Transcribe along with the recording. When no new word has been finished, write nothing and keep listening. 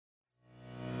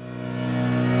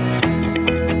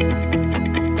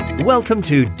Welcome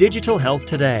to Digital Health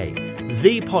Today,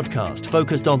 the podcast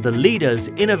focused on the leaders,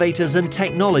 innovators, and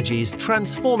technologies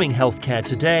transforming healthcare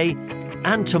today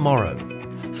and tomorrow.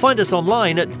 Find us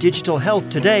online at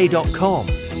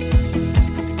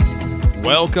digitalhealthtoday.com.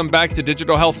 Welcome back to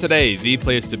Digital Health Today, the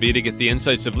place to be to get the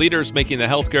insights of leaders making the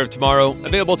healthcare of tomorrow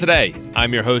available today.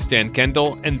 I'm your host, Dan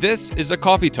Kendall, and this is a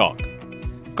Coffee Talk.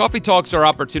 Coffee Talks are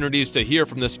opportunities to hear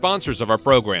from the sponsors of our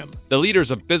program, the leaders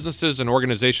of businesses and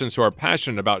organizations who are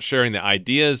passionate about sharing the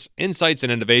ideas, insights,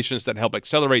 and innovations that help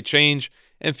accelerate change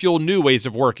and fuel new ways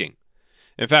of working.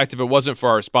 In fact, if it wasn't for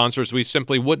our sponsors, we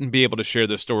simply wouldn't be able to share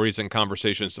the stories and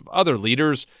conversations of other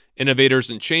leaders, innovators,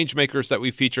 and change makers that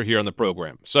we feature here on the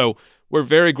program. So we're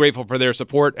very grateful for their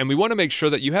support, and we want to make sure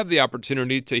that you have the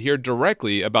opportunity to hear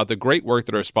directly about the great work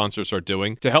that our sponsors are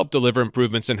doing to help deliver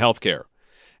improvements in healthcare.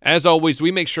 As always,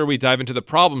 we make sure we dive into the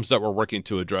problems that we're working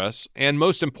to address, and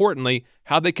most importantly,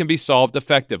 how they can be solved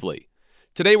effectively.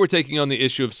 Today, we're taking on the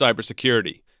issue of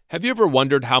cybersecurity. Have you ever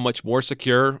wondered how much more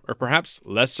secure, or perhaps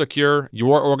less secure,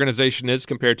 your organization is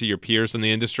compared to your peers in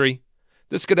the industry?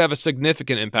 This could have a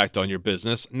significant impact on your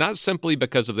business, not simply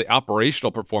because of the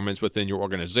operational performance within your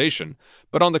organization,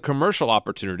 but on the commercial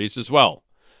opportunities as well.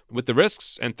 With the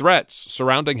risks and threats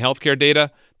surrounding healthcare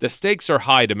data, the stakes are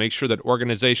high to make sure that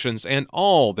organizations and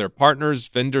all their partners,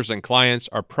 vendors, and clients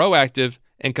are proactive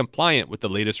and compliant with the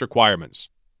latest requirements.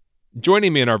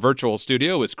 Joining me in our virtual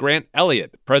studio is Grant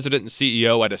Elliott, President and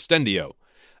CEO at Astendio.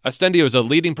 Astendio is a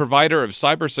leading provider of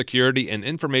cybersecurity and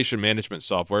information management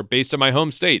software based in my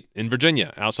home state, in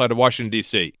Virginia, outside of Washington,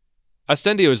 D.C.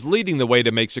 Astendio is leading the way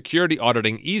to make security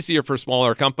auditing easier for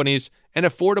smaller companies and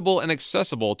affordable and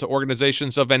accessible to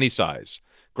organizations of any size.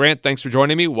 Grant, thanks for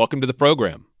joining me. Welcome to the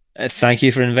program. Thank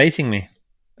you for inviting me.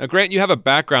 Grant, you have a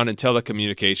background in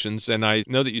telecommunications, and I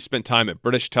know that you spent time at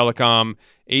British Telecom,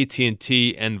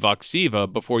 AT&T, and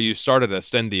Voxiva before you started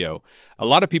Astendio. A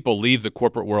lot of people leave the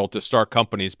corporate world to start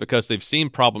companies because they've seen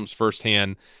problems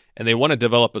firsthand, and they want to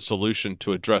develop a solution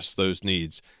to address those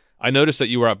needs. I noticed that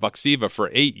you were at Voxiva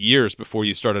for 8 years before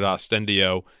you started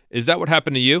Astendio. Is that what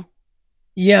happened to you?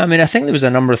 Yeah, I think there was a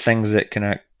number of things that kind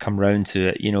of come round to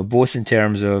it, both in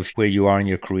terms of where you are in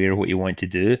your career, what you want to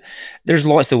do. There's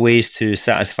lots of ways to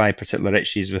satisfy particular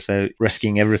itches without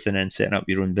risking everything and setting up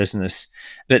your own business.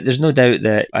 But there's no doubt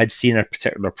that I'd seen a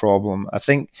particular problem. I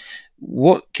think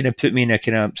what kind of put me in a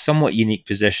kind of somewhat unique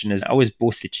position is I was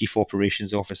both the Chief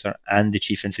Operations Officer and the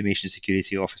Chief Information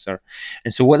Security Officer.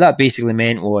 And so what that basically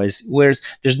meant was, whereas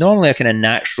there's normally a kind of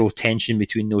natural tension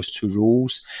between those two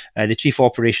roles, the Chief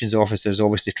Operations Officer is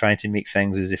obviously trying to make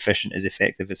things as efficient, as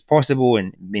effective as possible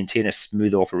and maintain a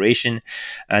smooth operation.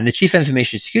 And the Chief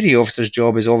Information Security Officer's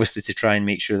job is obviously to try and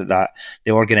make sure that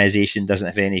the organization doesn't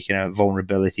have any kind of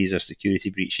vulnerabilities or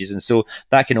security breaches. And so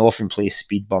that can often place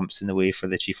speed bumps in the way for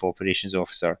the Chief Operations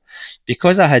Officer.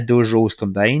 Because I had those roles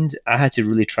combined, I had to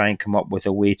really try and come up with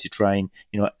a way to try and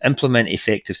implement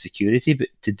effective security, but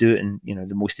to do it in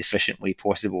the most efficient way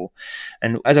possible.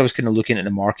 And as I was kind of looking at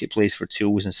the marketplace for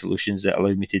tools and solutions that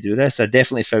allowed me to do this, I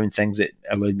definitely found things that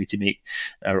allowed me to make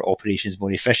our operations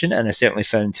more efficient, and I certainly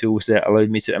found tools that allowed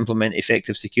me to implement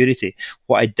effective security.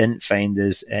 What I didn't find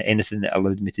is anything that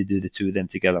allowed me to do the two of them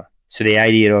together. So the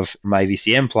idea of my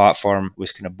VCM platform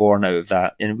was kind of born out of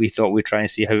that, and we thought we'd try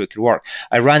and see how it could work.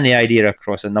 I ran the idea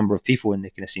across a number of people, and they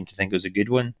kind of seemed to think it was a good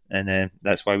one, and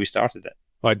that's why we started it.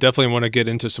 Well, I definitely want to get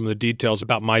into some of the details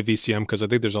about MyVCM because I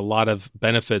think there's a lot of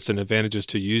benefits and advantages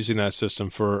to using that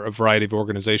system for a variety of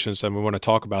organizations, and we want to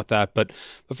talk about that. But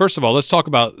first of all, let's talk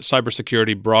about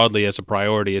cybersecurity broadly as a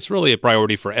priority. It's really a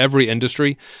priority for every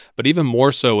industry, but even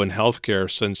more so in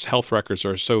healthcare since health records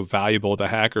are so valuable to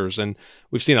hackers. And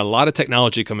we've seen a lot of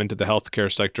technology come into the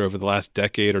healthcare sector over the last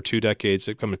decade or 2 decades.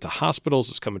 It's come into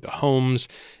hospitals, it's come into homes,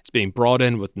 it's being brought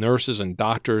in with nurses and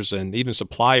doctors and even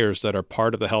suppliers that are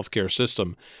part of the healthcare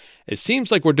system. It seems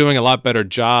like we're doing a lot better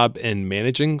job in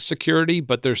managing security,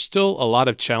 but there's still a lot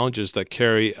of challenges that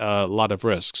carry a lot of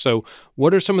risk. So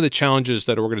what are some of the challenges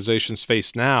that organizations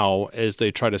face now as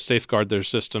they try to safeguard their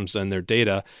systems and their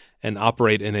data and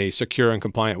operate in a secure and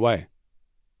compliant way?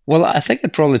 Well, I think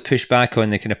I'd probably push back on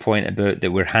the kind of point about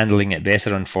that we're handling it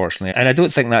better, unfortunately. And I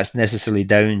don't think that's necessarily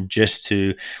down just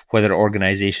to whether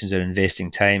organizations are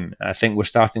investing time. I think we're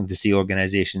starting to see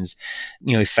organizations,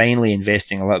 finally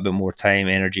investing a little bit more time,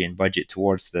 energy, and budget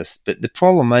towards this. But the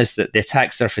problem is that the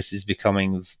attack surface is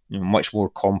becoming much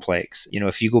more complex.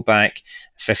 If you go back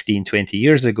 15, 20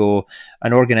 years ago,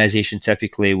 an organization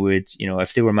typically would,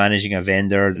 if they were managing a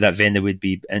vendor, that vendor would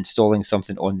be installing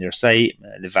something on their site.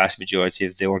 The vast majority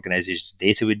of the organization's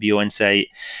data would be on site.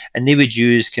 And they would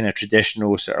use kind of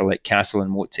traditional sort of like castle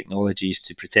and moat technologies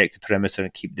to protect the perimeter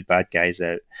and keep the bad guys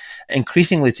out.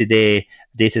 Increasingly today,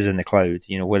 data's in the cloud,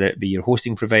 whether it be your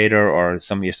hosting provider or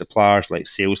some of your suppliers like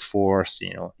Salesforce,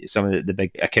 some of the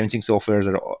big accounting softwares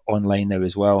are online now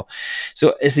as well.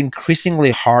 So it's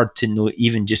increasingly hard to know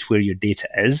even just where your data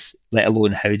is, let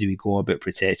alone how do we go about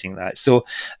protecting that. So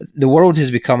the world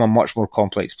has become a much more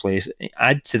complex place.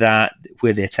 Add to that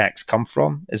where the attacks come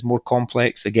from is more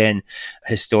complex. Again,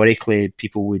 historically,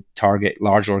 people would target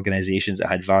large organizations that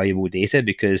had valuable data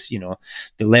because,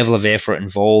 the level of effort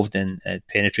involved in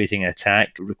penetrating an attack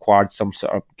required some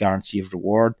sort of guarantee of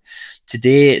reward.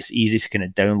 Today, it's easy to kind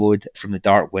of download from the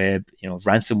dark web,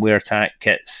 ransomware attack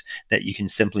kits that you can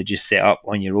simply just set up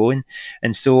on your own.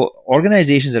 And so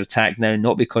organizations are attacked now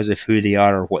not because of who they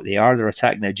are or what they are. They're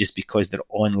attacked now just because they're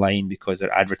online, because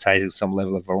they're advertising some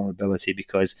level of vulnerability,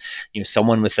 because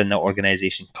someone within that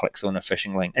organization clicks on a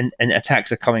phishing link. And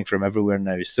attacks are coming from everywhere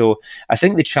now. So I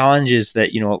think the challenge is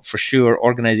that, for sure,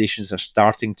 organizations are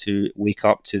starting to wake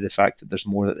up to the fact that there's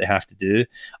more that they have to do.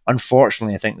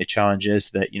 Unfortunately, I think the challenge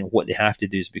is that, what they have to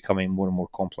do is becoming more and more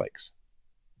complex.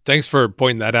 Thanks for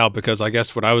pointing that out, because I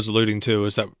guess what I was alluding to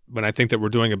is that when I think that we're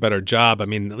doing a better job, at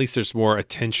least there's more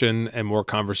attention and more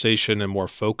conversation and more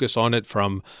focus on it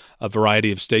from a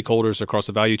variety of stakeholders across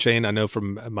the value chain. I know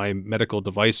from my medical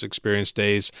device experience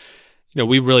days,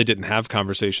 we really didn't have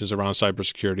conversations around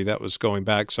cybersecurity. That was going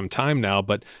back some time now,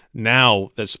 but now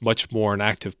that's much more an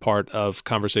active part of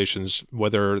conversations,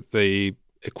 whether the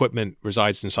equipment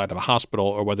resides inside of a hospital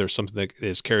or whether it's something that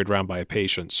is carried around by a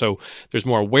patient. So there's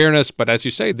more awareness, but as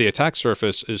you say, the attack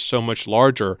surface is so much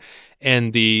larger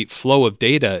and the flow of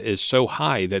data is so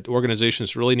high that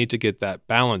organizations really need to get that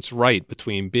balance right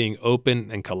between being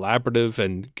open and collaborative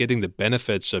and getting the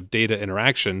benefits of data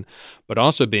interaction, but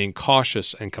also being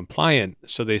cautious and compliant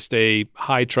so they stay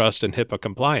high trust and HIPAA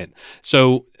compliant.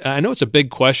 So I know it's a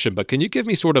big question, but can you give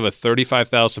me sort of a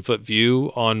 35,000-foot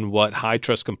view on what high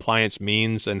trust compliance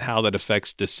means and how that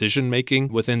affects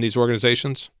decision-making within these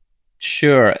organizations?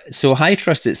 Sure. So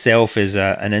HITRUST itself is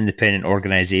an independent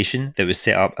organization that was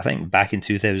set up, I think, back in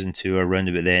 2002 or around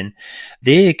about then.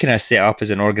 They kind of set up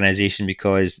as an organization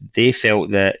because they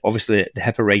felt that obviously the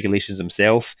HIPAA regulations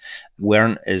themselves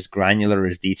weren't as granular,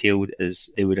 as detailed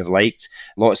as they would have liked.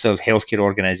 Lots of healthcare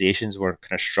organizations were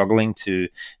kind of struggling to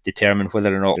determine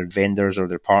whether or not their vendors or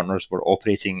their partners were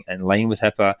operating in line with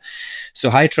HIPAA. So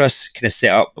HITRUST kind of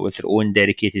set up with their own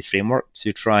dedicated framework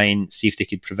to try and see if they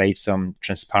could provide some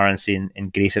transparency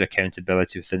and greater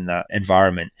accountability within that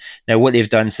environment. Now, what they've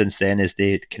done since then is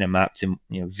they kind of mapped to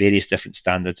various different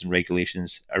standards and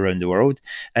regulations around the world,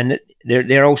 and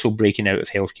they're also breaking out of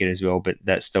healthcare as well. But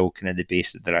that's still kind of the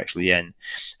base that they're actually in.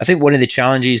 I think one of the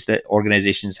challenges that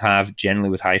organizations have generally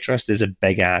with HITRUST is a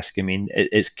big ask.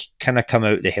 It's kind of come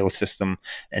out the health system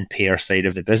and payer side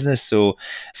of the business. So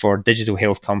for digital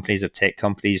health companies or tech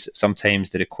companies,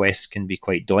 sometimes the requests can be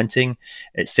quite daunting.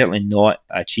 It's certainly not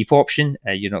a cheap option.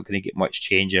 You're not going to get much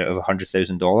change out of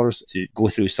 $100,000 to go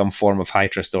through some form of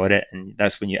HITRUST audit. And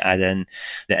that's when you add in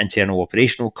the internal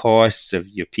operational costs of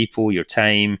your people, your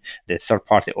time, the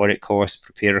third-party audit costs,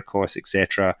 preparer costs,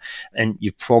 etc. And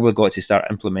you've probably got to start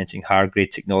implementing higher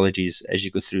grade technologies as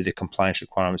you go through the compliance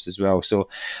requirements as well. So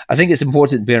I think it's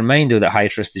important to bear in mind, though, that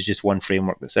HITRUST is just one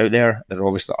framework that's out there. There are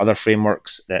obviously other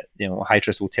frameworks that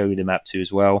HITRUST will tell you the map to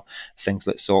as well. Things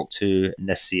like SOC 2,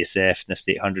 NIST CSF, NIST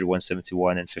 800,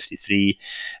 171, and 53.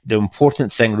 The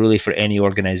important thing really for any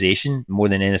organization, more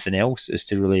than anything else, is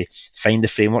to really find the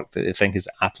framework that they think is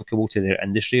applicable to their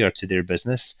industry or to their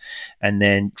business, and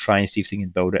then try and see if they can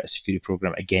build out a security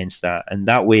program against that. And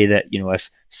that way that,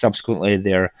 if subsequently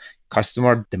their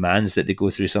customer demands that they go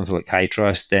through something like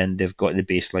HITRUST, then they've got the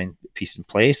baseline piece in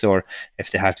place. Or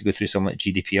if they have to go through something like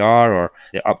GDPR or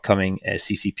the upcoming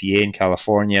CCPA in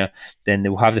California, then they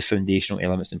will have the foundational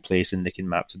elements in place and they can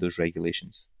map to those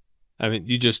regulations.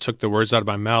 You just took the words out of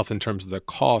my mouth in terms of the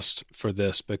cost for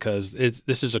this, because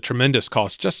this is a tremendous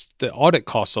cost. Just the audit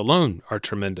costs alone are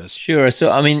tremendous. Sure.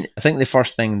 So, I think the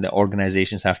first thing that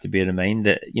organizations have to bear in mind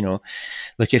that,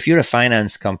 look, if you're a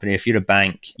finance company, if you're a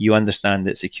bank, you understand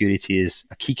that security is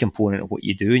a key component of what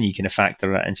you do, and you can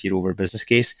factor that into your overall business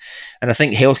case. And I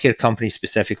think healthcare companies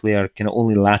specifically are kind of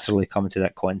only laterally coming to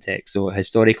that context. So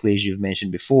historically, as you've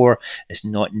mentioned before, it's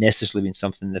not necessarily been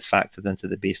something they've factored into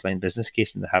the baseline business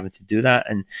case, and they're having to do that,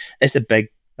 and it's a big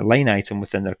line item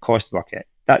within their cost bucket.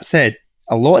 That said,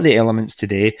 a lot of the elements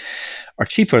today are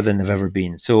cheaper than they've ever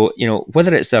been. So,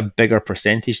 whether it's a bigger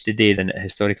percentage today than it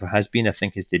historically has been, I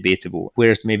think is debatable.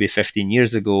 Whereas maybe 15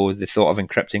 years ago, the thought of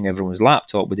encrypting everyone's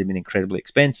laptop would have been incredibly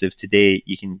expensive. Today,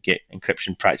 you can get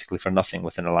encryption practically for nothing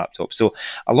within a laptop. So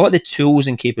a lot of the tools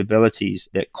and capabilities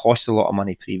that cost a lot of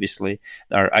money previously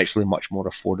are actually much more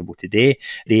affordable today.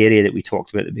 The area that we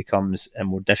talked about that becomes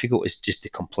more difficult is just the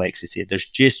complexity. There's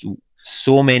just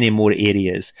so many more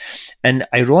areas. And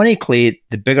ironically,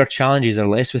 the bigger challenges are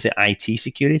less with the IT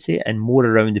security and more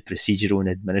around the procedural and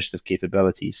administrative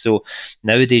capabilities. So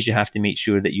nowadays you have to make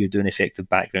sure that you're doing effective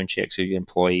background checks of your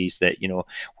employees, that,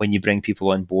 when you bring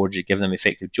people on board, you give them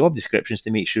effective job descriptions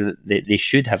to make sure that they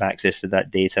should have access to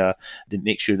that data, to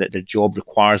make sure that their job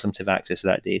requires them to have access to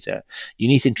that data. You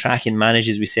need to track and manage,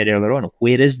 as we said earlier on,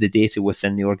 where is the data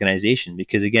within the organization?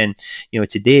 Because again,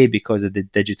 today, because of the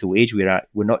digital age we're at,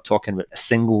 we're not talking about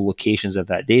single locations of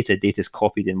that data. Data is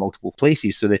copied in multiple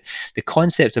places. So the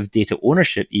concept of data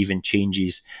ownership even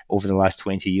changes over the last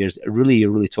 20 years.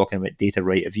 You're really talking about data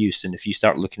right of use. And if you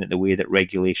start looking at the way that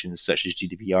regulations such as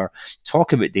GDPR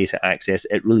talk about data access,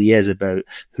 it really is about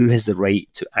who has the right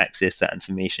to access that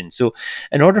information. So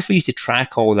in order for you to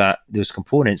track all those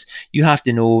components, you have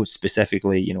to know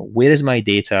specifically, where is my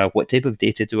data? What type of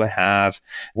data do I have?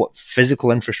 What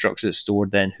physical infrastructure is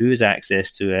stored in? Who has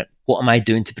access to it? What am I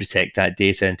doing to protect that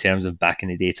data in terms of backing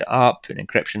the data up and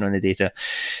encryption on the data?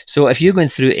 So if you're going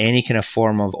through any kind of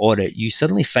form of audit, you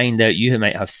suddenly find out you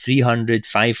might have 300,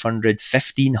 500,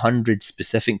 1,500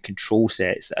 specific control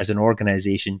sets that as an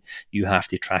organization you have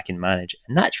to track and manage.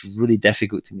 And that's really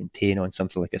difficult to maintain on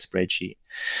something like a spreadsheet.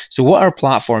 So what our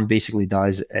platform basically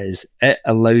does is it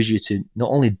allows you to not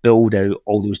only build out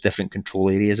all those different control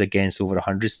areas against over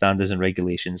 100 standards and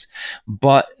regulations,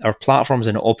 but our platform is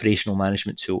an operational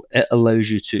management tool. It allows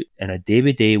you to, on a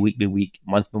day-by-day, week-by-week,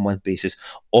 month-by-month basis,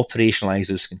 operationalize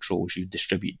those controls. You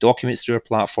distribute documents through our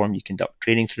platform, you conduct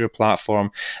training through our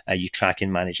platform, you track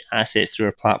and manage assets through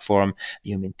our platform,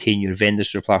 you maintain your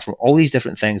vendors through our platform. All these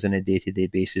different things on a day-to-day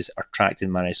basis are tracked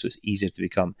and managed, so it's easier to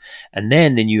become. And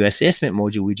then the new assessment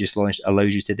module we just launched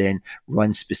allows you to then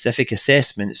run specific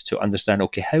assessments to understand,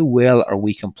 okay, how well are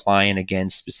we complying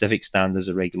against specific standards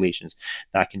or regulations?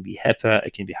 That can be HIPAA,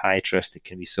 it can be HITRUST, it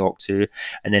can be SOC 2,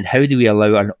 and then how do we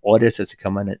allow an auditor to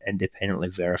come in and independently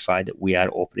verify that we are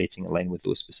operating in line with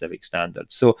those specific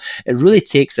standards? So it really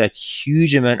takes a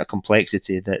huge amount of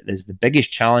complexity that is the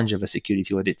biggest challenge of a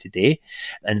security audit today,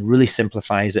 and really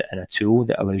simplifies it in a tool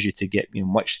that allows you to get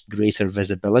much greater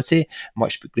visibility,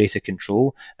 much greater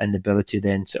control, and the ability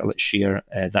then to share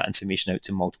that information out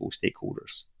to multiple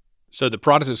stakeholders. So the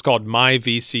product is called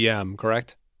MyVCM,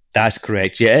 correct? That's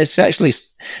correct. Yeah,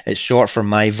 it's short for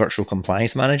My Virtual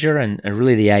Compliance Manager. And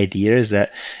really the idea is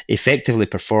that effectively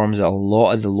performs a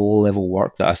lot of the low-level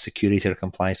work that a security or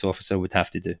compliance officer would have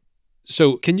to do.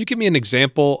 So can you give me an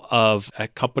example of a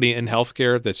company in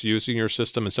healthcare that's using your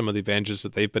system and some of the advantages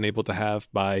that they've been able to have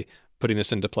by putting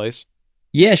this into place?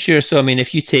 Yeah, sure. So,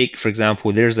 if you take, for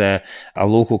example, there's a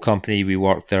local company we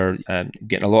work there,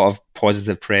 getting a lot of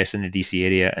positive press in the DC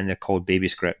area, and they're called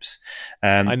Babyscripts.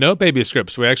 I know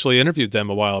Babyscripts. We actually interviewed them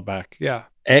a while back. Yeah.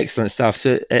 Excellent stuff.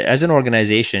 So as an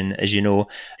organization, as you know,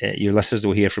 your listeners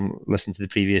will hear from listening to the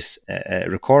previous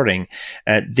recording,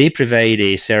 they provide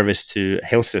a service to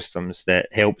health systems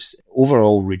that helps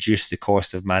overall reduce the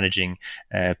cost of managing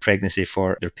pregnancy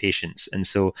for their patients. And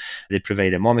so they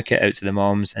provide a mommy kit out to the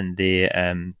moms, and they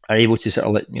are able to sort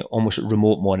of almost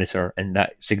remote monitor, and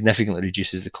that significantly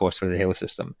reduces the cost for the health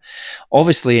system.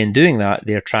 Obviously, in doing that,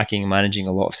 they're tracking and managing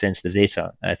a lot of sensitive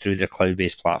data through their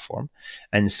cloud-based platform.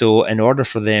 And so in order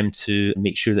for them to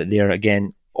make sure that they're,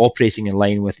 again, operating in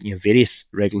line with various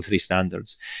regulatory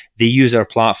standards, they use our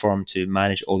platform to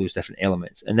manage all those different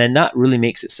elements. And then that really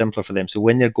makes it simpler for them. So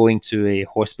when they're going to a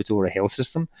hospital or a health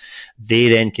system, they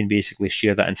then can basically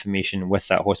share that information with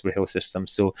that hospital or health system.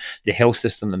 So the health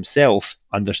system themselves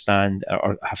understand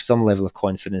or have some level of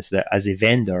confidence that as a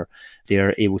vendor,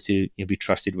 they're able to be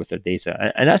trusted with their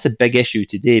data. And that's a big issue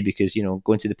today because,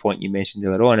 going to the point you mentioned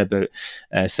earlier on about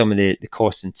some of the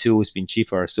costs and tools being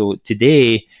cheaper. So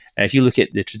today, if you look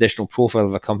at the traditional profile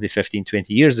of a company 15,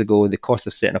 20 years ago, the cost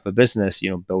of setting up a business,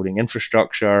 building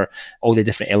infrastructure, all the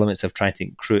different elements of trying to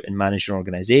recruit and manage an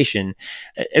organization,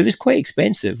 it was quite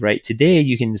expensive, right? Today,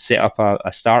 you can set up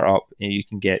a startup, and you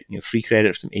can get free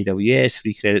credits from AWS,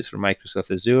 free credits from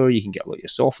Microsoft Azure, you can get a lot of your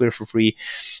software for free.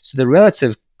 So the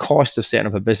relative cost of setting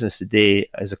up a business today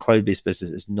as a cloud-based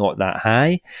business is not that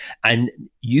high. And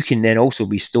you can then also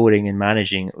be storing and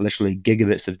managing literally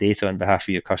gigabits of data on behalf of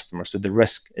your customers. So the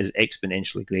risk is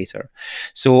exponentially greater.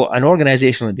 So an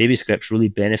organization like Babyscripts really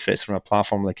benefits from a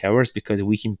platform like ours because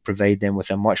we can provide them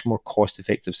with a much more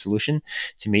cost-effective solution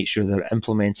to make sure they're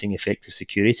implementing effective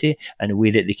security in a way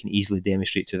that they can easily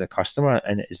demonstrate to their customer,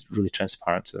 and it is really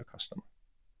transparent to their customer.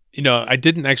 I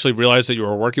didn't actually realize that you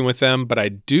were working with them, but I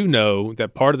do know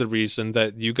that part of the reason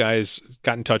that you guys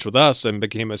got in touch with us and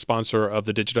became a sponsor of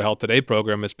the Digital Health Today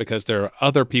program is because there are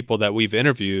other people that we've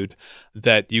interviewed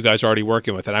that you guys are already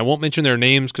working with. And I won't mention their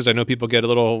names because I know people get a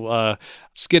little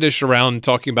skittish around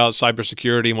talking about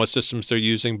cybersecurity and what systems they're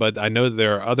using, but I know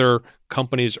there are other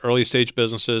companies, early stage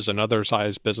businesses and other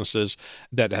size businesses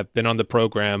that have been on the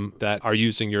program that are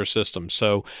using your system.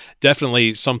 So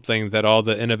definitely something that all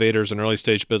the innovators and early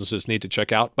stage businesses need to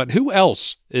check out. But who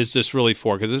else is this really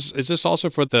for? Because is this also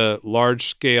for the large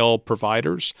scale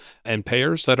providers and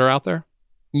payers that are out there?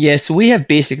 Yeah, so we have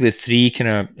basically three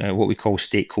kind of what we call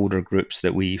stakeholder groups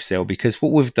that we sell, because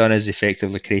what we've done is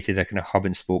effectively created a kind of hub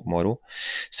and spoke model.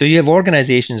 So you have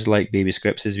organizations like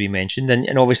Babyscripts, as we mentioned,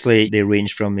 and obviously they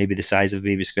range from maybe the size of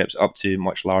Babyscripts up to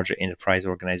much larger enterprise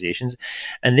organizations.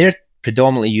 And they're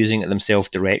predominantly using it themselves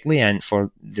directly and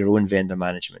for their own vendor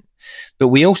management. But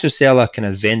we also sell a kind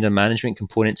of vendor management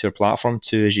component to our platform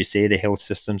to, as you say, the health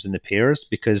systems and the payers,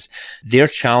 because their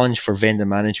challenge for vendor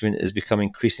management is becoming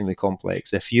increasingly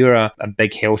complex. If you're a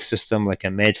big health system like a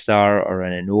MedStar or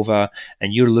an Innova,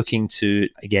 and you're looking to,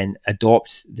 again,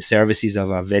 adopt the services of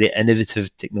a very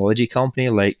innovative technology company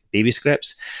like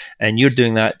Babyscripts, and you're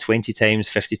doing that 20 times,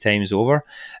 50 times over,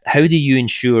 how do you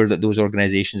ensure that those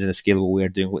organizations in a scalable way are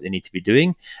doing what they need to be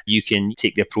doing? You can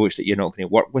take the approach that you're not going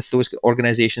to work with those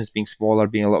organizations being smaller,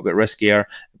 being a little bit riskier.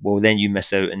 Well, then you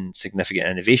miss out on significant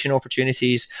innovation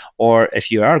opportunities. Or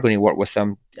if you are going to work with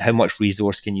them, how much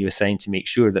resource can you assign to make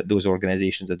sure that those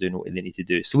organizations are doing what they need to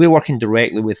do? So we're working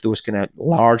directly with those kind of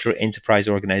larger enterprise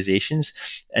organizations.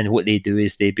 And what they do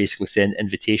is they basically send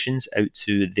invitations out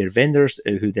to their vendors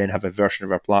who then have a version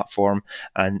of our platform,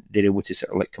 and they're able to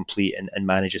sort of like complete and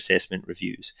manage assessment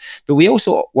reviews. But we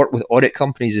also work with audit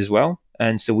companies as well.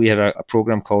 And so we have a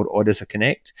program called Auditor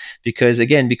Connect, because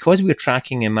we're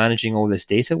tracking and managing all this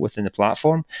data within the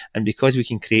platform, and because we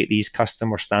can create these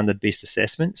customer standard-based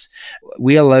assessments,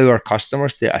 we allow our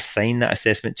customers to assign that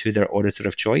assessment to their auditor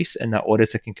of choice, and that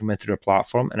auditor can come into our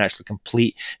platform and actually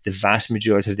complete the vast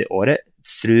majority of the audit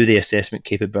through the assessment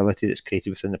capability that's created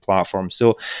within the platform.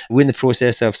 So we're in the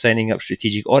process of signing up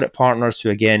strategic audit partners who,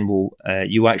 again, will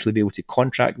you actually be able to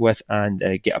contract with and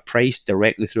get a price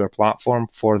directly through our platform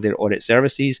for their audit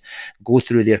services, go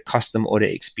through their custom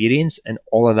audit experience, and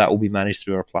all of that will be managed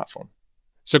through our platform.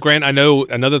 So, Grant, I know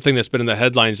another thing that's been in the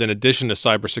headlines in addition to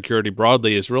cybersecurity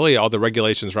broadly is really all the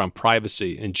regulations around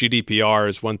privacy. And GDPR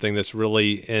is one thing that's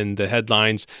really in the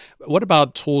headlines. What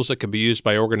about tools that can be used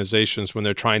by organizations when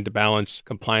they're trying to balance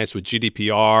compliance with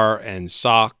GDPR and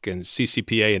SOC and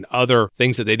CCPA and other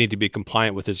things that they need to be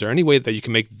compliant with? Is there any way that you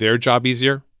can make their job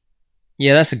easier?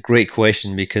 Yeah, that's a great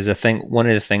question, because I think one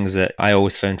of the things that I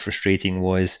always found frustrating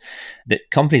was that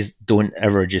companies don't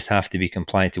ever just have to be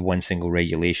compliant to one single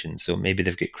regulation. So maybe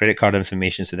they've got credit card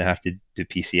information, so they have to do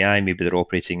PCI. Maybe they're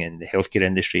operating in the healthcare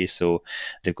industry, so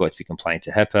they've got to be compliant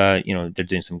to HIPAA. They're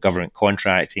doing some government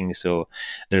contracting, so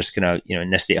there's kind of,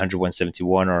 NIST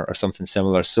 800-171 or something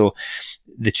similar. So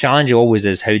the challenge always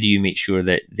is, how do you make sure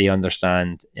that they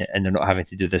understand and they're not having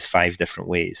to do this 5 different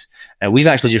ways? We've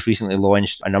actually just recently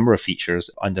launched a number of features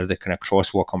under the kind of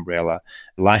Crosswalk umbrella.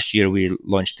 Last year, we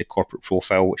launched the corporate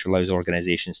profile, which allows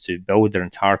organizations to build their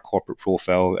entire corporate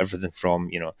profile, everything from,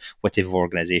 what type of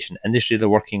organization, industry they're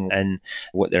working in,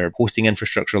 what their hosting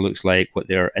infrastructure looks like, what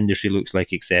their industry looks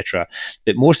like, etc.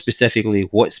 But more specifically,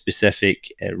 what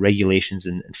specific regulations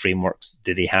and frameworks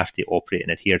do they have to operate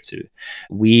and adhere to?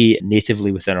 We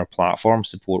natively within our platform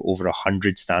support over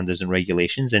 100 standards and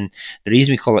regulations. And the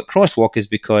reason we call it Crosswalk is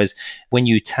because when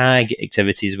you tag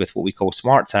activities with what we call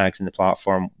smart tags in the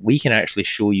platform, we can actually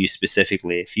show you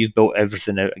specifically, if you've built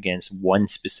everything out against one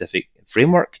specific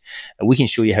framework, we can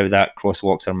show you how that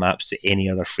crosswalks or maps to any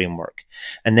other framework.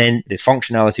 And then the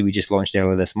functionality we just launched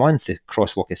earlier this month, the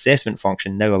crosswalk assessment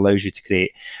function, now allows you to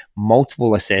create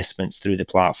multiple assessments through the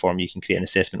platform. You can create an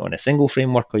assessment on a single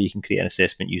framework, or you can create an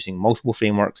assessment using multiple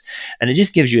frameworks. And it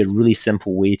just gives you a really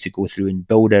simple way to go through and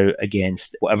build out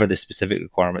against whatever the specific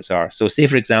requirements are. So say,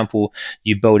 for example,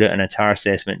 you build out an entire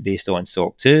assessment based on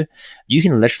SOC 2, you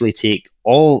can literally take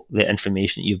all the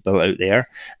information you've built out there.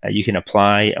 You can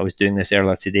apply. I was doing this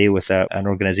earlier today with an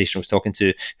organization I was talking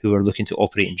to who are looking to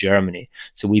operate in Germany.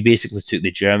 So we basically took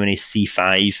the Germany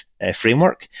C5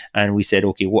 framework. And we said,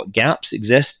 okay, what gaps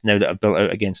exist now that I've built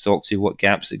out against SOC 2, what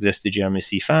gaps exist to Germany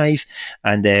C5?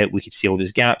 And we could see all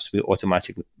those gaps. We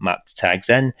automatically mapped the tags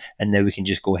in, and now we can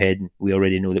just go ahead and we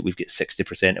already know that we've got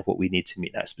 60% of what we need to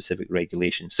meet that specific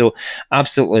regulation. So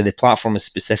absolutely, the platform is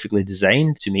specifically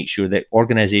designed to make sure that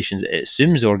organizations, it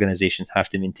assumes organizations have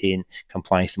to maintain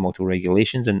compliance to multiple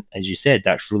regulations. And as you said,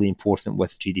 that's really important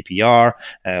with GDPR,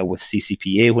 with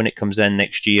CCPA when it comes in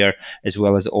next year, as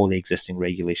well as all the existing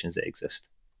regulations that exist.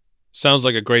 Sounds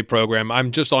like a great program.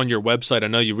 I'm just on your website. I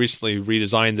know you recently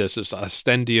redesigned this. It's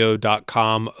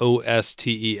ostendio.com,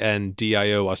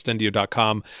 O-S-T-E-N-D-I-O,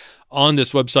 ostendio.com. On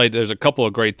this website, there's a couple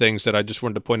of great things that I just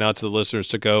wanted to point out to the listeners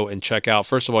to go and check out.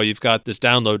 First of all, you've got this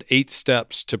download 8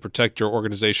 steps to protect your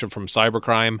organization from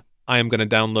cybercrime. I am going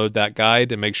to download that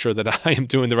guide and make sure that I am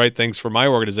doing the right things for my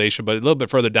organization. But a little bit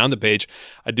further down the page,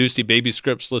 I do see Baby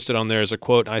Scripts listed on there as a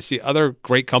quote. I see other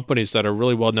great companies that are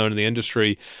really well known in the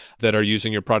industry that are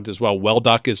using your product as well.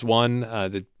 WellDuck is one,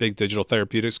 the big digital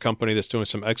therapeutics company that's doing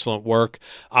some excellent work.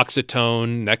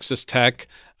 Oxytone, Nexus Tech.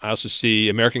 I also see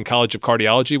American College of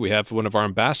Cardiology. We have one of our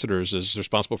ambassadors is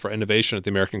responsible for innovation at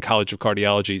the American College of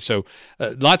Cardiology. So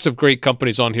lots of great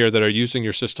companies on here that are using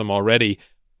your system already.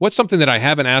 What's something that I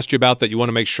haven't asked you about that you want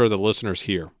to make sure the listeners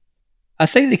hear? I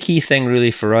think the key thing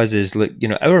really for us is, look,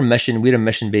 our mission, we're a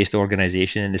mission-based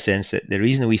organization in the sense that the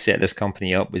reason we set this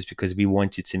company up was because we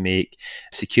wanted to make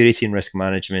security and risk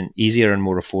management easier and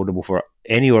more affordable for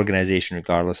any organization,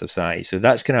 regardless of size. So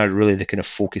that's kind of really the kind of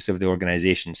focus of the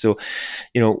organization. So,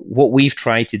 what we've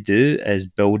tried to do is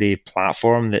build a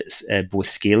platform that's both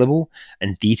scalable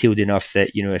and detailed enough that,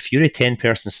 if you're a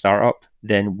 10-person startup,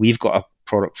 then we've got a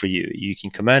product for you. You can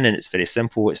come in and it's very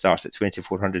simple. It starts at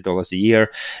 $2,400 a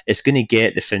year. It's going to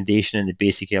get the foundation and the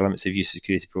basic elements of your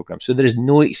security program. So there is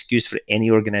no excuse for any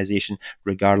organization,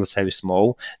 regardless how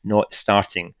small, not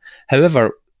starting.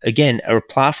 However, again, our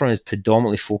platform is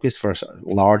predominantly focused for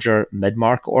larger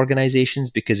mid-market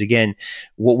organizations because, again,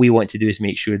 what we want to do is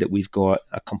make sure that we've got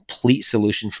a complete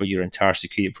solution for your entire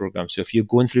security program. So if you're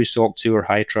going through SOC 2 or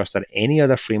HITRUST or any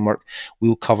other framework, we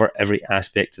will cover every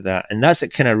aspect of that. And that's a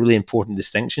kind of really important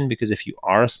distinction because if you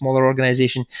are a smaller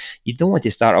organization, you don't want to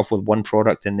start off with one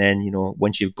product and then,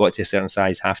 once you've got to a certain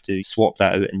size, have to swap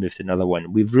that out and move to another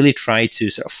one. We've really tried to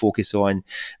sort of focus on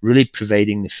really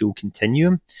providing the full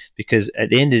continuum because at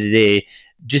the end of the day,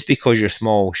 just because you're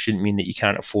small shouldn't mean that you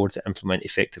can't afford to implement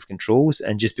effective controls.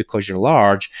 And just because you're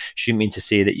large shouldn't mean to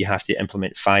say that you have to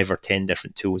implement 5 or 10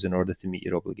 different tools in order to meet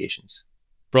your obligations.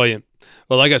 Brilliant.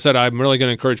 Well, like I said, I'm really going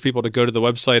to encourage people to go to the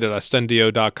website at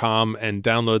ostendio.com and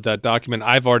download that document.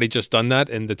 I've already just done that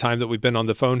in the time that we've been on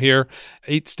the phone here.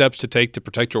 8 steps to take to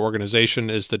protect your organization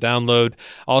is the download.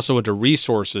 Also, into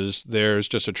resources, there's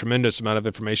just a tremendous amount of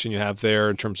information you have there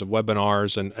in terms of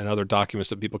webinars and other documents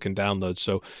that people can download.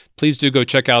 So please do go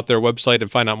check out their website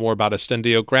and find out more about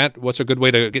Ostendio. Grant, what's a good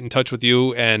way to get in touch with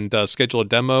you and schedule a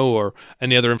demo or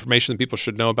any other information that people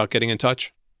should know about getting in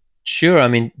touch? Sure. I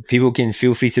mean, people can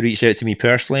feel free to reach out to me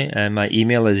personally. My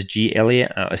email is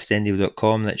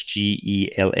gelliott@ostendio.com. That's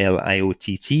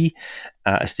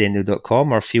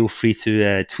GELLIOTT@ostendio.com. Or feel free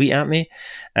to tweet at me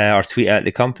or tweet at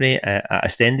the company at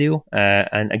Ostendio.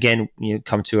 And again,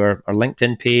 come to our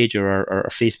LinkedIn page or our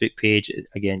Facebook page.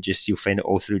 Again, you'll find it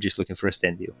all through just looking for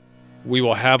Ostendio. We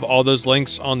will have all those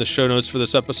links on the show notes for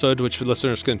this episode, which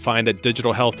listeners can find at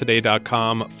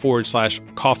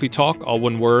digitalhealthtoday.com/coffee talk, all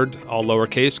one word, all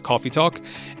lowercase, coffee talk.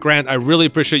 Grant, I really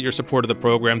appreciate your support of the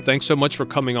program. Thanks so much for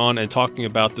coming on and talking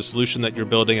about the solution that you're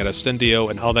building at Ostendio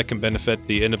and how that can benefit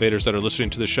the innovators that are listening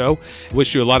to the show.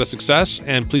 Wish you a lot of success,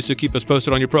 and please do keep us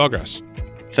posted on your progress.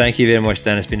 Thank you very much,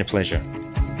 Dan. It's been a pleasure.